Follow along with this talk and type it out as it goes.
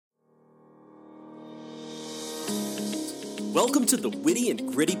Welcome to the Witty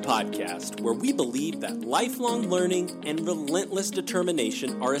and Gritty podcast, where we believe that lifelong learning and relentless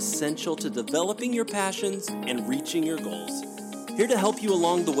determination are essential to developing your passions and reaching your goals. Here to help you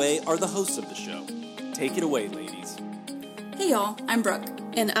along the way are the hosts of the show. Take it away, ladies. Hey y'all, I'm Brooke.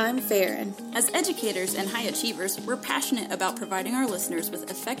 And I'm Farron. As educators and high achievers, we're passionate about providing our listeners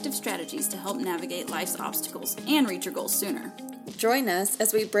with effective strategies to help navigate life's obstacles and reach your goals sooner. Join us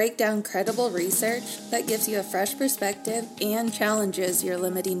as we break down credible research that gives you a fresh perspective and challenges your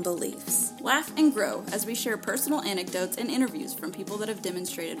limiting beliefs. Laugh and grow as we share personal anecdotes and interviews from people that have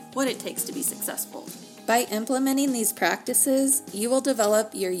demonstrated what it takes to be successful. By implementing these practices, you will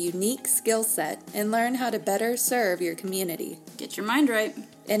develop your unique skill set and learn how to better serve your community. Get your mind right.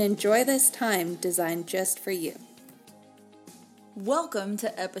 And enjoy this time designed just for you. Welcome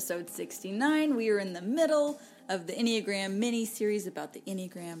to episode 69. We are in the middle of the Enneagram mini-series about the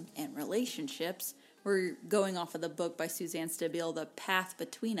Enneagram and relationships. We're going off of the book by Suzanne Stabile, The Path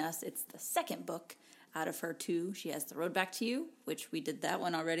Between Us. It's the second book out of her two. She has The Road Back to You, which we did that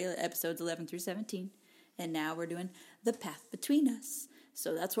one already, episodes 11 through 17. And now we're doing The Path Between Us.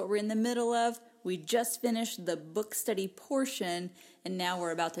 So that's what we're in the middle of. We just finished the book study portion, and now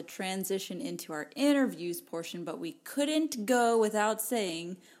we're about to transition into our interviews portion, but we couldn't go without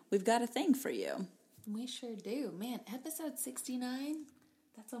saying we've got a thing for you. We sure do. Man, episode 69?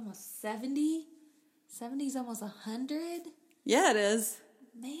 That's almost 70? 70's almost 100? Yeah, it is.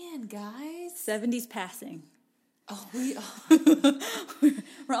 Man, guys. 70's passing. Oh, we are.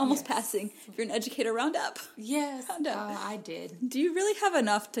 We're almost passing. If you're an educator, round up. Yes, Round up. I did. Do you really have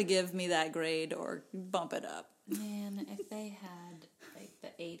enough to give me that grade or bump it up? Man, if they had like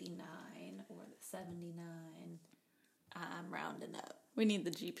the 89 or the 79, I'm rounding up. We need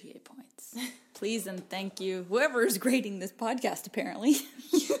the GPA points. Please and thank you. Whoever is grading this podcast, apparently.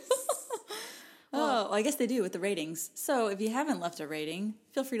 Yes. Well, I guess they do with the ratings. So if you haven't left a rating,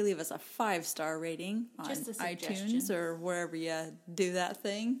 feel free to leave us a 5-star rating on iTunes or wherever you do that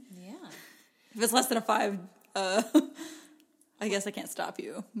thing. Yeah. If it's less than a 5, I guess I can't stop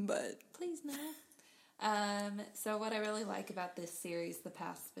you, but... Please no. So what I really like about this series, The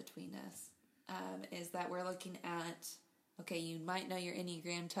Path Between Us, is that we're looking at, okay, you might know your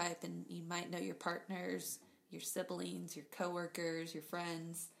Enneagram type and you might know your partners, your siblings, your coworkers, your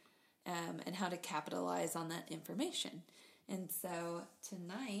friends, and how to capitalize on that information. And so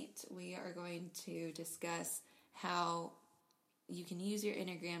tonight we are going to discuss how you can use your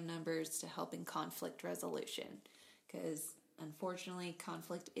Enneagram numbers to help in conflict resolution. Because unfortunately,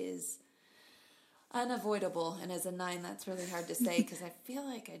 conflict is unavoidable. And as a 9, that's really hard to say because I feel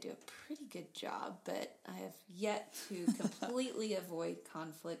like I do a pretty good job, but I have yet to completely avoid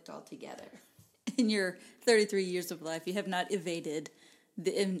conflict altogether. In your 33 years of life, you have not evaded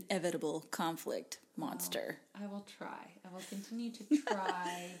the inevitable conflict monster. I will try. I will continue to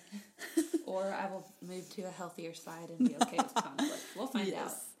try, or I will move to a healthier side and be okay with conflict. We'll find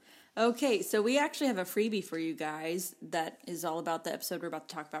out. Okay, so we actually have a freebie for you guys that is all about the episode we're about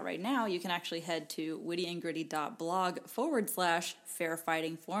to talk about right now. You can actually head to wittyandgritty.blog/fair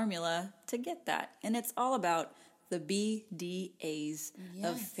fighting formula to get that. And it's all about the BDAs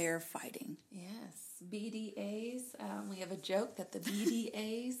of fair fighting. Yes. BDAs. We have a joke that the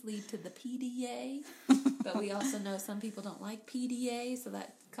BDAs lead to the PDA, but we also know some people don't like PDA, so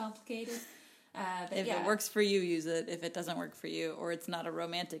that's complicated. If it works for you, use it. If it doesn't work for you, or it's not a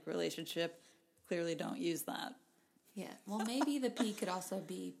romantic relationship, clearly don't use that. Yeah. Well, maybe the P could also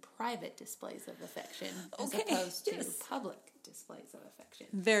be private displays of affection as opposed to public displays of affection.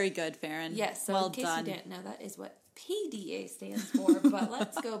 Very good, Farron. Yes. So well in case done. you didn't know, that is what PDA stands for. But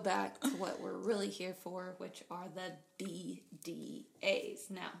let's go back to what we're really here for, which are the BDAs.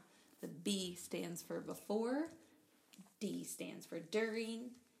 Now, the B stands for before, D stands for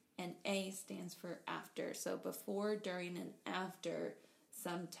during, and A stands for after. So before, during, and after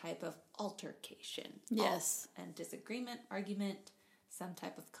some type of altercation. Yes. And disagreement, argument, some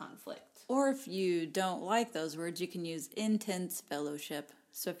type of conflict. Or if you don't like those words, you can use intense fellowship.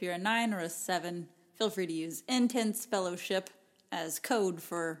 So if you're a 9 or a 7, feel free to use intense fellowship as code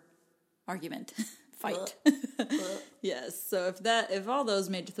for argument, fight. Yes. So if all those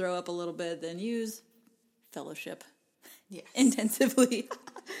made you throw up a little bit, then use fellowship. Yes. Intensively.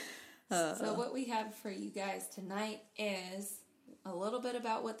 So what we have for you guys tonight is a little bit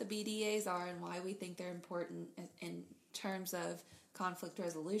about what the BDAs are and why we think they're important in terms of conflict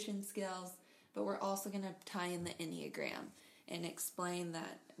resolution skills, but we're also going to tie in the Enneagram and explain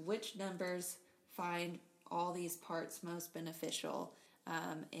that which numbers find all these parts most beneficial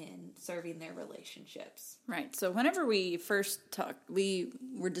in serving their relationships. Right. So whenever we first talked, we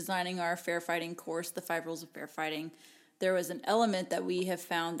were designing our fair fighting course, the 5 Rules of Fair Fighting, there was an element that we have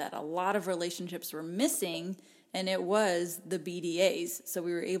found that a lot of relationships were missing, and it was the BDAs. So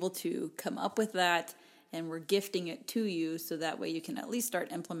we were able to come up with that, and we're gifting it to you so that way you can at least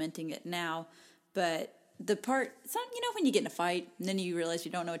start implementing it now. But the part, it's not, when you get in a fight and then you realize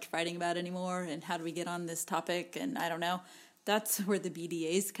you don't know what you're fighting about anymore and how do we get on this topic and I don't know, that's where the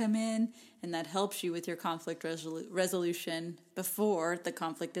BDAs come in, and that helps you with your conflict resolution before the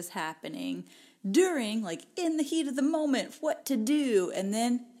conflict is happening, during, like in the heat of the moment, what to do, and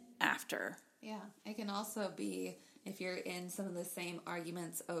then after. Yeah, it can also be if you're in some of the same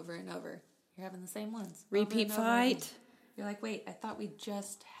arguments over and over. You're having the same ones. Repeat fight. You're like, wait, I thought we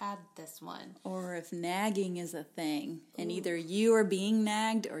just had this one. Or if nagging is a thing, and either you are being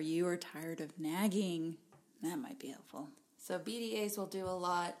nagged or you are tired of nagging, that might be helpful. So BDAs will do a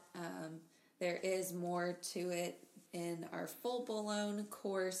lot. There is more to it in our full-blown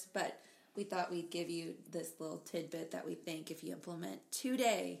course, but we thought we'd give you this little tidbit that we think if you implement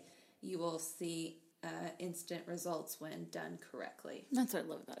today, you will see instant results when done correctly. That's what I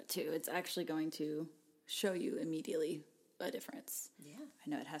love about it, too. It's actually going to show you immediately a difference. Yeah. I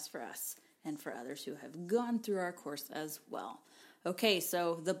know it has for us and for others who have gone through our course as well. Okay,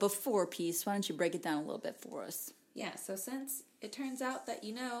 so the before piece, why don't you break it down a little bit for us? Yeah, so since it turns out that,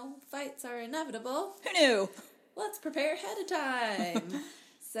 fights are inevitable. Who knew? Let's prepare ahead of time.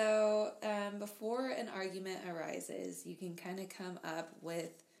 So before an argument arises, you can kind of come up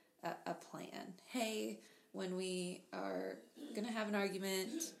with a plan. Hey, when we are going to have an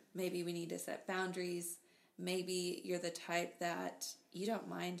argument, maybe we need to set boundaries. Maybe you're the type that you don't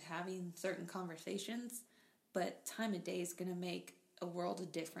mind having certain conversations, but time of day is going to make a world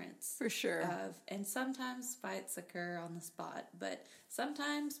of difference. For sure. And sometimes fights occur on the spot, but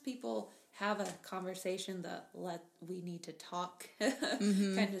sometimes people have a conversation that we need to talk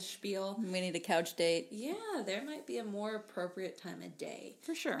kind of spiel. We need a couch date. Yeah, there might be a more appropriate time of day.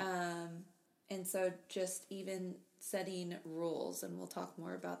 For sure. And so just even setting rules, and we'll talk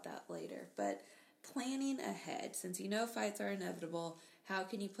more about that later, but planning ahead, since fights are inevitable, how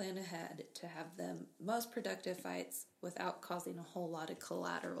can you plan ahead to have the most productive fights without causing a whole lot of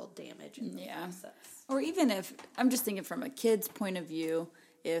collateral damage in the process? Or even if, I'm just thinking from a kid's point of view,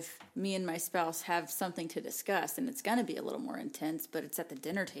 if me and my spouse have something to discuss and it's going to be a little more intense, but it's at the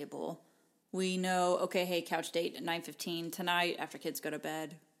dinner table, we know, okay, hey, couch date at 9:15 tonight after kids go to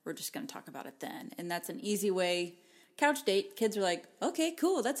bed, we're just going to talk about it then. And that's an easy way. Couch date, kids are like, okay,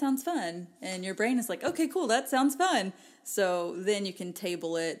 cool, that sounds fun. And your brain is like, okay, cool, that sounds fun. So then you can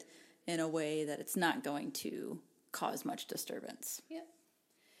table it in a way that it's not going to cause much disturbance. Yep.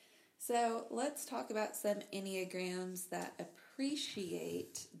 So let's talk about some Enneagrams that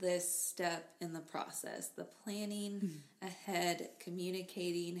appreciate this step in the process, the planning ahead,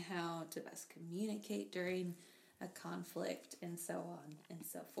 communicating how to best communicate during a conflict, and so on and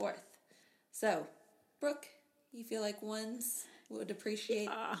so forth. So, Brooke, you feel like ones would appreciate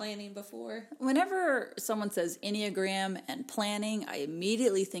planning before? Whenever someone says Enneagram and planning, I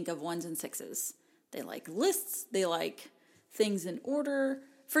immediately think of 1s and 6s. They like lists, they like things in order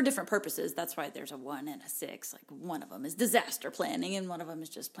for different purposes. That's why there's a 1 and a 6. Like one of them is disaster planning and one of them is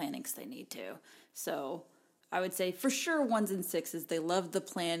just planning because they need to. So I would say for sure 1s and 6s, they love the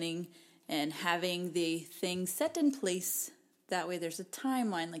planning and having the things set in place. That way there's a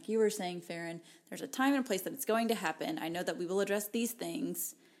timeline, like you were saying, Farron. There's a time and a place that it's going to happen. I know that we will address these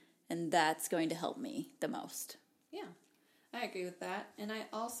things, and that's going to help me the most. Yeah, I agree with that. And I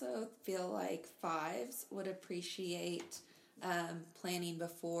also feel like 5s would appreciate planning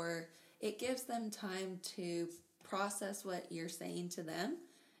before. It gives them time to process what you're saying to them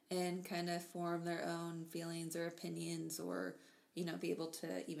and kind of form their own feelings or opinions, or be able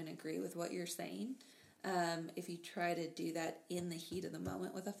to even agree with what you're saying. If you try to do that in the heat of the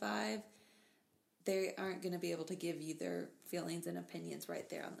moment with a 5, they aren't going to be able to give you their feelings and opinions right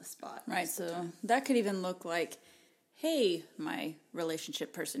there on the spot. Right, so that could even look like, hey, my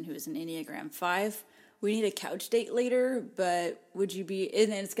relationship person who is an Enneagram 5, we need a couch date later, but would you be,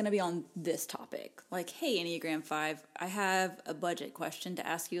 and it's going to be on this topic. Like, hey, Enneagram 5, I have a budget question to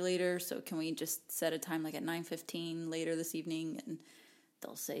ask you later, so can we just set a time like at 9:15 later this evening? And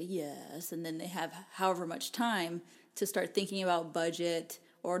they'll say yes, and then they have however much time to start thinking about budget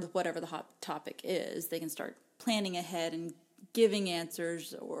or whatever the hot topic is. They can start planning ahead and giving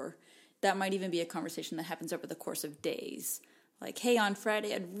answers, or that might even be a conversation that happens over the course of days. Like, hey, on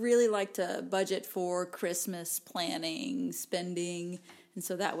Friday, I'd really like to budget for Christmas planning, spending, and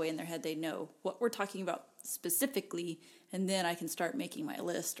so that way in their head they know what we're talking about specifically, and then I can start making my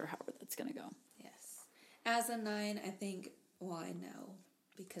list or however that's going to go. Yes. As a 9, I think, well, I know,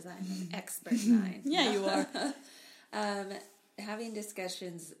 because I'm an expert 9. Yeah, you are. Having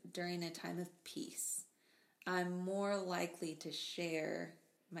discussions during a time of peace, I'm more likely to share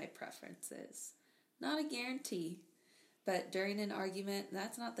my preferences. Not a guarantee, but during an argument,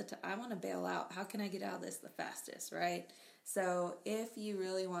 that's not the time. I want to bail out. How can I get out of this the fastest, right? So if you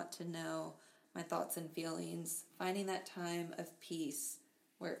really want to know my thoughts and feelings, finding that time of peace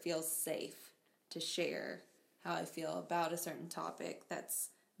where it feels safe to share how I feel about a certain topic that's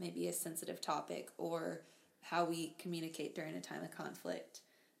maybe a sensitive topic, or how we communicate during a time of conflict.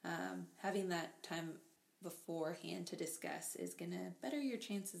 Having that time beforehand to discuss is going to better your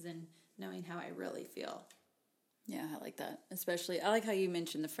chances in knowing how I really feel. Yeah, I like that. Especially, I like how you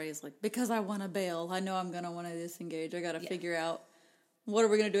mentioned the phrase, like, because I want to bail, I know I'm going to want to disengage. I got to figure out what are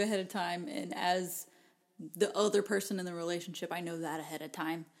we going to do ahead of time. And as the other person in the relationship, I know that ahead of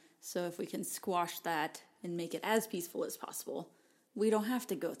time. So if we can squash that and make it as peaceful as possible, we don't have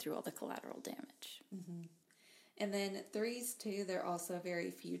to go through all the collateral damage. Mm-hmm. And then 3s too, they're also very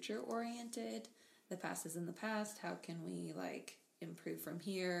future oriented. The past is in the past. How can we improve from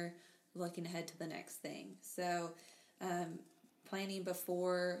here? Looking ahead to the next thing. So planning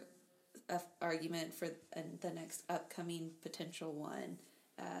before an argument for the next upcoming potential one,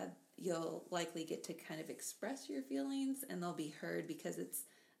 you'll likely get to kind of express your feelings, and they'll be heard because it's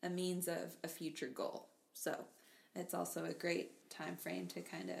a means of a future goal. So it's also a great time frame to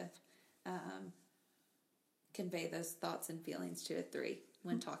kind of convey those thoughts and feelings to a 3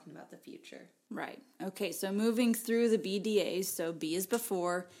 when talking about the future. Right. Okay, so moving through the BDAs, so B is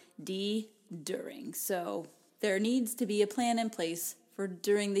before, D, during. So there needs to be a plan in place for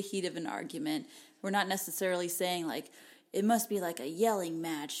during the heat of an argument. We're not necessarily saying, it must be like a yelling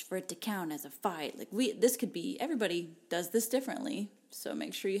match for it to count as a fight. This could be, everybody does this differently, so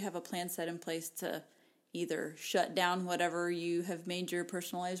make sure you have a plan set in place to either shut down whatever you have made your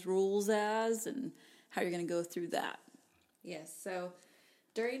personalized rules as, and how you're going to go through that. Yes, so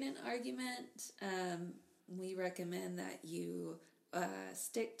during an argument, we recommend that you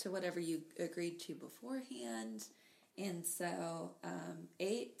stick to whatever you agreed to beforehand. And so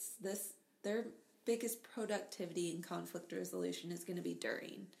 8s, their biggest productivity in conflict resolution is going to be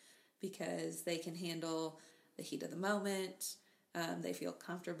during, because they can handle the heat of the moment. They feel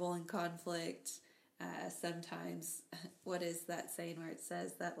comfortable in conflict. Sometimes, what is that saying where it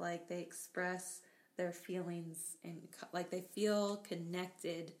says that they express their feelings and they feel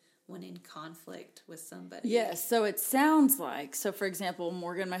connected when in conflict with somebody? Yes, so it sounds like, so for example,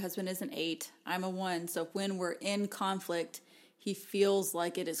 Morgan, my husband, is an 8, I'm a 1, so when we're in conflict, he feels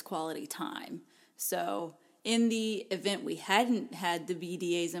like it is quality time. So in the event we hadn't had the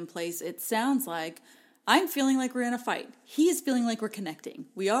BDAs in place, it sounds like I'm feeling like we're in a fight. He is feeling like we're connecting.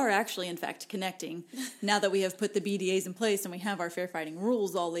 We are actually, in fact, connecting now that we have put the BDAs in place and we have our fair fighting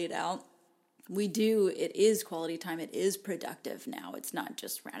rules all laid out. It is quality time. It is productive now. It's not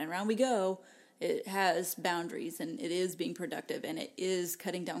just round and round we go. It has boundaries, and it is being productive, and it is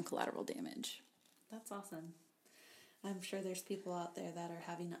cutting down collateral damage. That's awesome. I'm sure there's people out there that are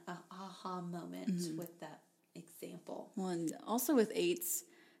having an aha moment with that example. Well, and also with 8s,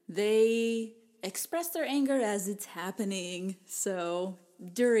 they express their anger as it's happening. So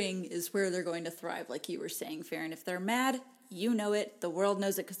during is where they're going to thrive, like you were saying, Farron. If they're mad, you know it. The world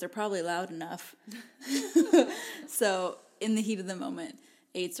knows it because they're probably loud enough. So in the heat of the moment,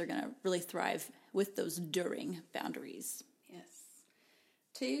 8s are going to really thrive with those during boundaries. Yes.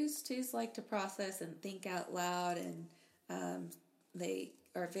 2s like to process and think out loud, and they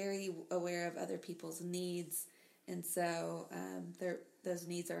are very aware of other people's needs. And so those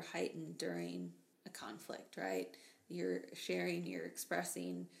needs are heightened during a conflict, right? You're sharing, you're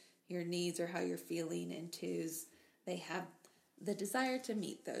expressing your needs or how you're feeling, and 2s, they have the desire to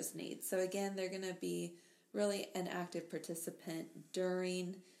meet those needs. So again, they're going to be really an active participant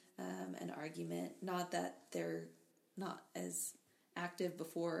during an argument. Not that they're not as active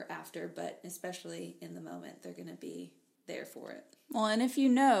before or after, but especially in the moment, they're going to be there for it. Well, and if you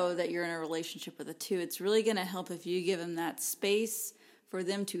know that you're in a relationship with a 2, it's really going to help if you give them that space for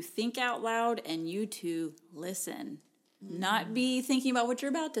them to think out loud and you to listen. Not be thinking about what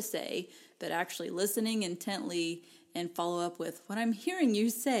you're about to say, but actually listening intently and follow up with what I'm hearing you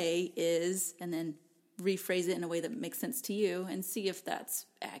say is, and then rephrase it in a way that makes sense to you and see if that's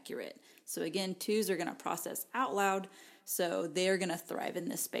accurate. So again, 2s are going to process out loud, so they're going to thrive in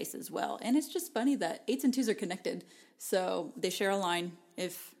this space as well. And it's just funny that 8s and 2s are connected. So they share a line.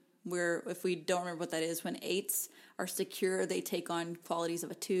 If we don't remember what that is, when 8s are secure, they take on qualities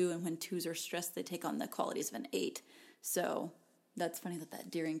of a 2, and when 2s are stressed, they take on the qualities of an 8. So that's funny that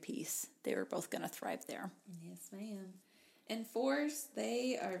during piece, they were both going to thrive there. Yes, ma'am. And 4s,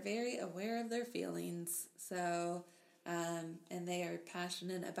 they are very aware of their feelings. So and they are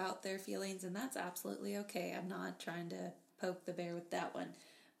passionate about their feelings, and that's absolutely okay. I'm not trying to poke the bear with that one.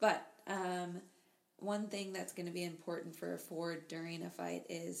 But one thing that's going to be important for a 4 during a fight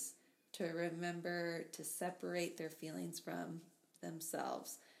is to remember to separate their feelings from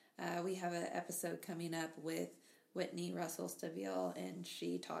themselves. We have an episode coming up with Whitney Russell Stabile, and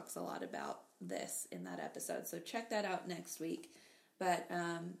she talks a lot about this in that episode. So check that out next week. But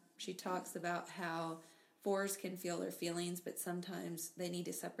she talks about how 4s can feel their feelings, but sometimes they need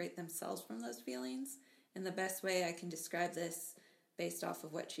to separate themselves from those feelings. And the best way I can describe this based off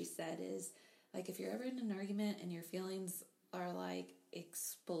of what she said is, like, if you're ever in an argument and your feelings are like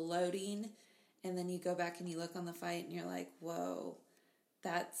exploding, and then you go back and you look on the fight and you're like, whoa,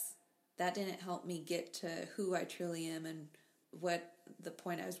 that didn't help me get to who I truly am and what the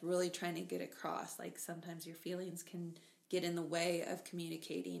point I was really trying to get across. Like, sometimes your feelings can get in the way of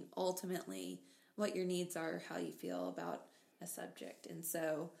communicating ultimately what your needs are, how you feel about a subject. And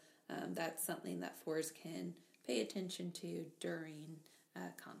so that's something that 4s can pay attention to during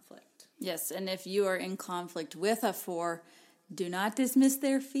conflict. Yes, and if you are in conflict with a 4, do not dismiss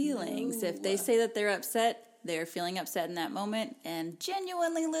their feelings. No. If they say that they're upset, they're feeling upset in that moment, and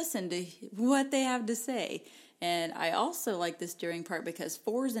genuinely listen to what they have to say. And I also like this during part because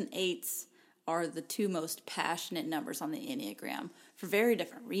 4s and 8s are the 2 most passionate numbers on the Enneagram for very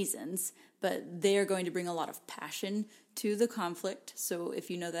different reasons, but they are going to bring a lot of passion to the conflict. So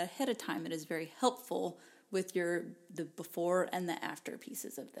if you know that ahead of time, it is very helpful with the before and the after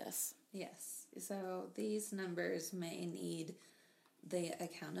pieces of this. Yes. So these numbers may need the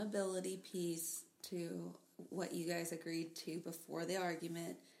accountability piece to what you guys agreed to before the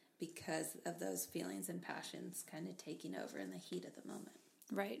argument because of those feelings and passions kind of taking over in the heat of the moment.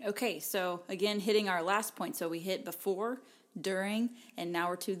 Right. Okay. So again, hitting our last point. So we hit before, during, and now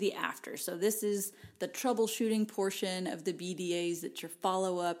we're to the after. So this is the troubleshooting portion of the BDAs. It's your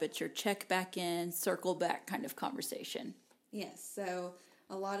follow-up. It's your check back in, circle back kind of conversation. Yes. So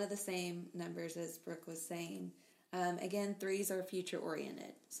a lot of the same numbers as Brooke was saying. Again, 3s are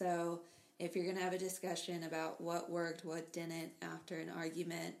future-oriented. So if you're going to have a discussion about what worked, what didn't after an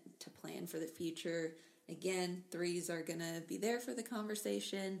argument to plan for the future, again, 3s are going to be there for the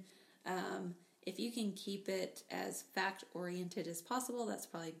conversation. If you can keep it as fact-oriented as possible, that's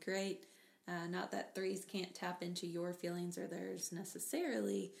probably great. Not that 3s can't tap into your feelings or theirs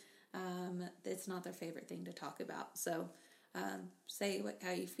necessarily. It's not their favorite thing to talk about. So say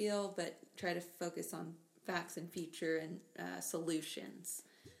how you feel, but try to focus on facts and future and solutions.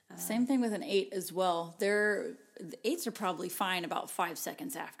 Same thing with an 8 as well. The 8s are probably fine about 5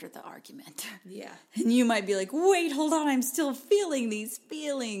 seconds after the argument. Yeah. And you might be like, wait, hold on, I'm still feeling these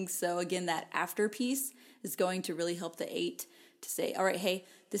feelings. So again, that after piece is going to really help the 8 to say, all right, hey,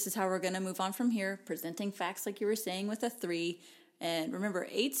 this is how we're going to move on from here. Presenting facts like you were saying with a 3. And remember,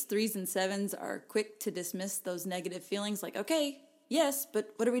 8s, 3s, and 7s are quick to dismiss those negative feelings like, okay, yes,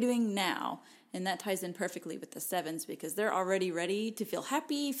 but what are we doing now? And that ties in perfectly with the 7s because they're already ready to feel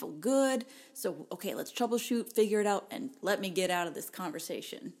happy, feel good. So, okay, let's troubleshoot, figure it out, and let me get out of this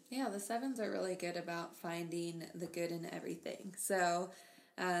conversation. Yeah, the 7s are really good about finding the good in everything. So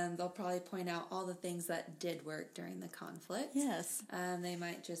they'll probably point out all the things that did work during the conflict. Yes. They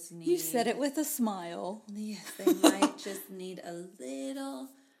might just need... You said it with a smile. Yes, they might just need a little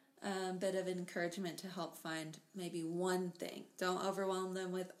bit of encouragement to help find maybe one thing. Don't overwhelm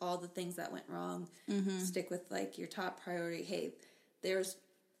them with all the things that went wrong. Mm-hmm. Stick with like your top priority. Hey, there's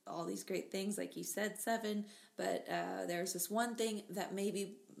all these great things, like you said, 7, but there's this one thing that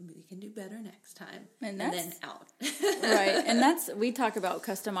maybe we can do better next time, and then out. Right, and we talk about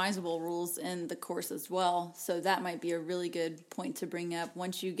customizable rules in the course as well, so that might be a really good point to bring up.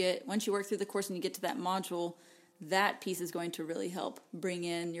 Once you work through the course and you get to that module, that piece is going to really help bring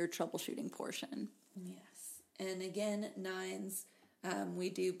in your troubleshooting portion. Yes, and again, 9s, we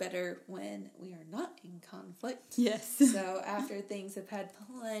do better when we are not in conflict. Yes. So after things have had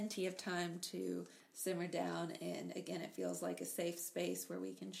plenty of time to simmer down, and again, it feels like a safe space where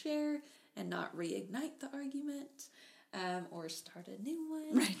we can share and not reignite the argument or start a new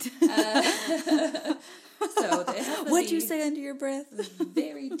one. Right. So what'd you say under your breath?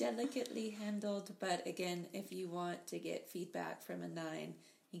 Very delicately handled, but again, if you want to get feedback from a 9,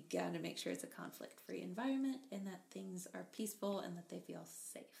 you got to make sure it's a conflict-free environment and that things are peaceful and that they feel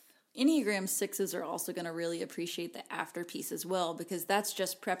safe. Enneagram 6s are also going to really appreciate the after piece as well, because that's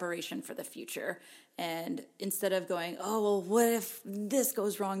just preparation for the future. And instead of going, oh, well, what if this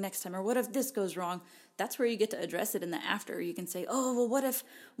goes wrong next time? Or what if this goes wrong? That's where you get to address it in the after. You can say, oh, well,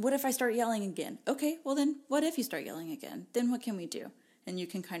 what if I start yelling again? Okay, well then, what if you start yelling again? Then what can we do? And you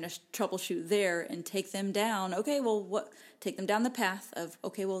can kind of troubleshoot there and take them down. Okay, well, take them down the path of,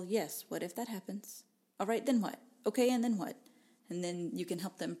 okay, well, yes, what if that happens? All right, then what? Okay, and then what? And then you can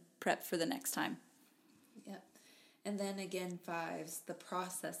help them prep for the next time. Yep. And then again, 5s, the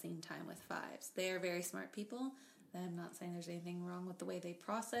processing time with 5s. They are very smart people. I'm not saying there's anything wrong with the way they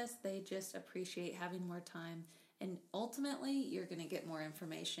process. They just appreciate having more time. And ultimately, you're going to get more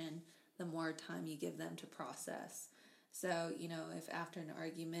information the more time you give them to process. So, if after an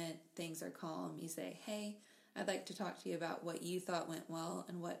argument, things are calm, you say, hey, I'd like to talk to you about what you thought went well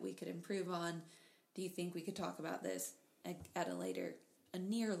and what we could improve on. Do you think we could talk about this at a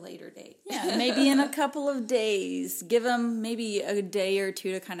near later date? Yeah, maybe in a couple of days. Give them maybe a day or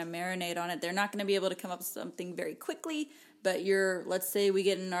two to kind of marinate on it. They're not going to be able to come up with something very quickly, but let's say we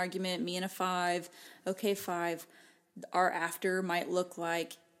get in an argument, me and a 5. Okay, 5, our after might look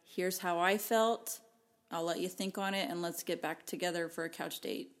like, here's how I felt. I'll let you think on it, and let's get back together for a couch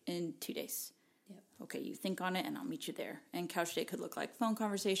date in 2 days. Yep. Okay, you think on it, and I'll meet you there. And couch date could look like phone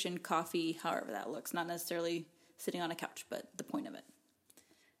conversation, coffee, however that looks. Not necessarily sitting on a couch, but the point of it.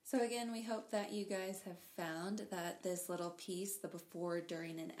 So again, we hope that you guys have found that this little piece, the before,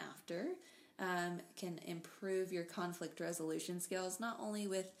 during, and after, can improve your conflict resolution skills, not only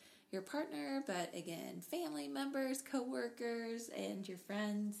with your partner, but again, family members, coworkers, and your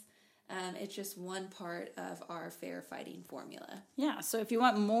friends. It's just one part of our fair fighting formula. Yeah, so if you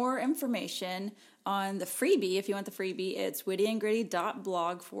want more information on the freebie, it's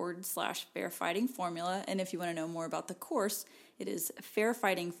wittyandgritty.blog/fair fighting formula. And if you want to know more about the course, it is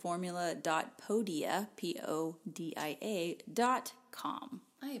fairfightingformula.podia, PODIA.com.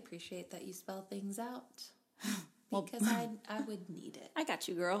 I appreciate that you spell things out. Because I would need it. I got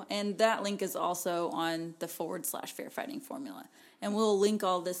you, girl. And that link is also on the /fair fighting formula. And we'll link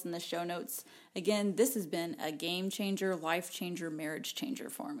all this in the show notes. Again, this has been a game changer, life changer, marriage changer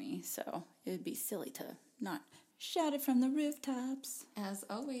for me. So it would be silly to not shout it from the rooftops. As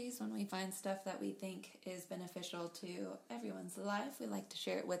always, when we find stuff that we think is beneficial to everyone's life, we like to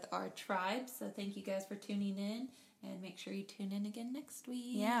share it with our tribe. So thank you guys for tuning in. And make sure you tune in again next week.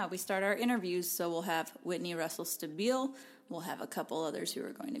 Yeah, we start our interviews, so we'll have Whitney Russell Stabile. We'll have a couple others who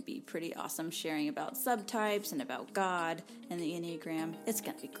are going to be pretty awesome, sharing about subtypes and about God and the Enneagram. It's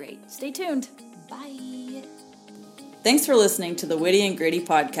going to be great. Stay tuned. Bye. Thanks for listening to the Witty and Gritty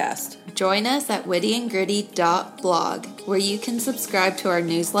podcast. Join us at wittyandgritty.blog, where you can subscribe to our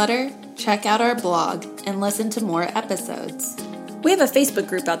newsletter, check out our blog, and listen to more episodes. We have a Facebook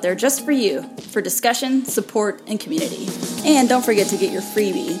group out there just for you, for discussion, support, and community. And don't forget to get your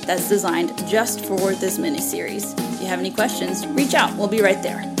freebie that's designed just for this mini-series. If you have any questions, reach out. We'll be right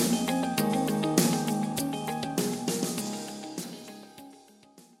there.